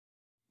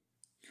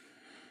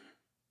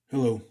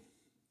Hello.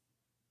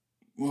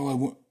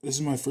 Well, this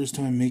is my first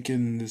time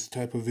making this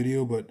type of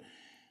video, but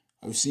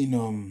I've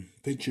seen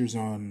pictures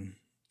on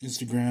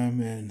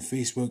Instagram and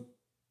Facebook,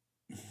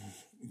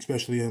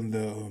 especially on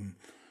the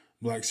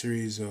Black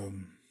Series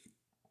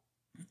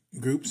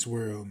groups,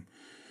 where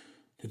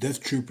the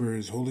Death Trooper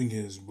is holding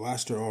his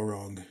blaster all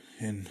wrong,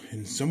 and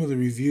in some of the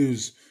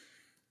reviews,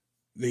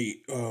 they'll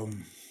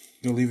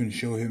even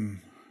show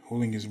him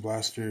holding his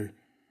blaster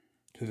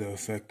to the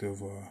effect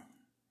of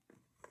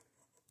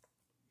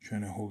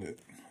trying to hold it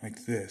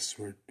like this,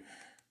 or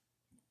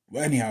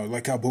anyhow,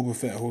 like how Boba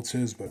Fett holds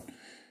his, but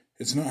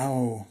it's not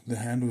how the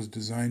hand was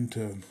designed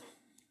to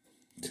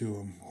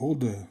hold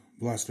the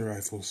blaster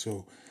rifle.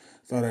 So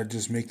I thought I'd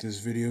just make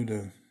this video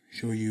to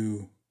show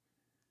you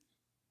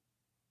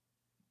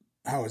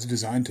how it's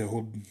designed to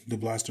hold the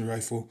blaster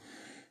rifle.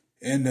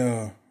 And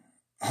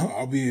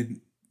I'll be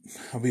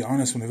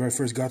honest, whenever I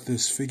first got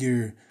this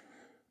figure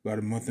about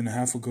a month and a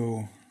half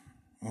ago,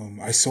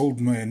 I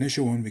sold my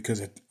initial one because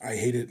I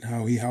hated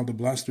how he held the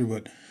blaster,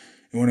 but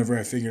whenever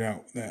I figured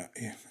out that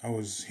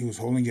he was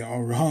holding it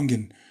all wrong,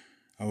 and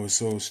I was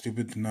so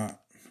stupid to not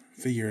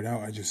figure it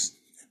out, I just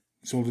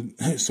sold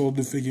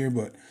the figure.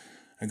 But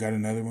I got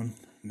another one.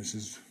 This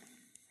is,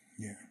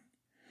 yeah.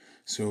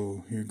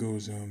 So here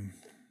goes.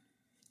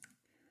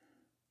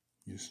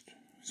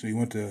 So you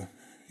want the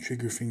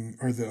trigger finger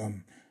or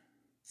the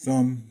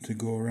thumb to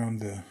go around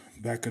the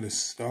back of the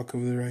stock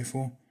of the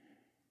rifle.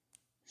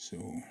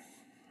 So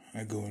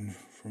I go in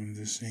from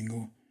this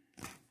angle.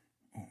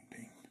 Oh,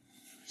 dang.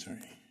 Sorry.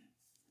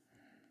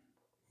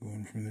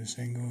 Going from this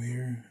angle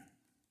here.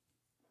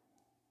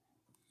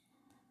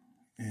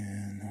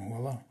 And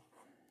voila.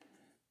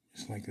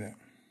 Just like that.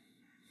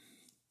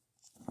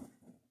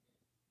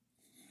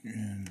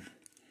 And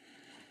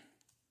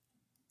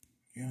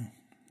yeah.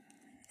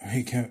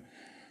 I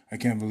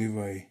can't believe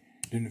I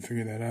didn't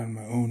figure that out on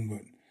my own,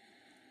 but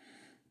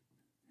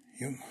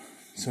yep.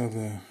 That's how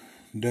the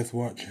Death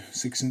Watch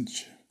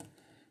 6-inch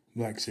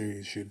Black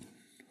Series should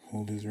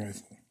hold his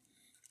rifle.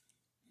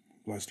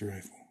 Blaster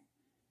rifle.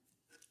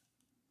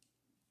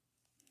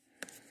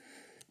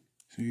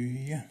 So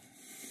yeah.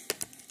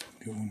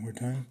 Do it one more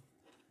time.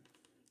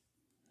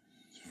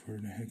 Just for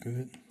the heck of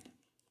it.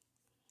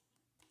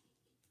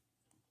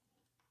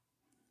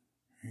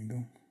 There you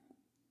go.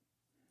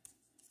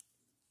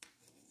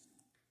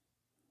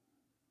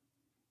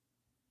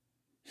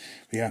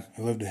 But yeah,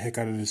 I love the heck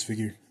out of this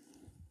figure.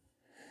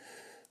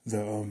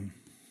 The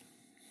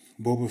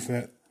Boba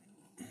Fett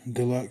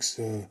Deluxe,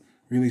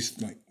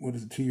 released like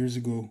 2 years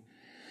ago,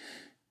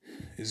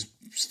 is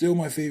still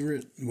my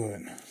favorite,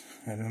 but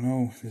I don't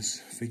know, this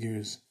figure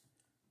is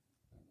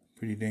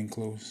pretty dang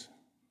close.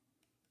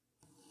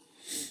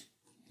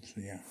 So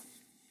yeah,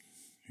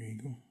 there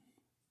you go.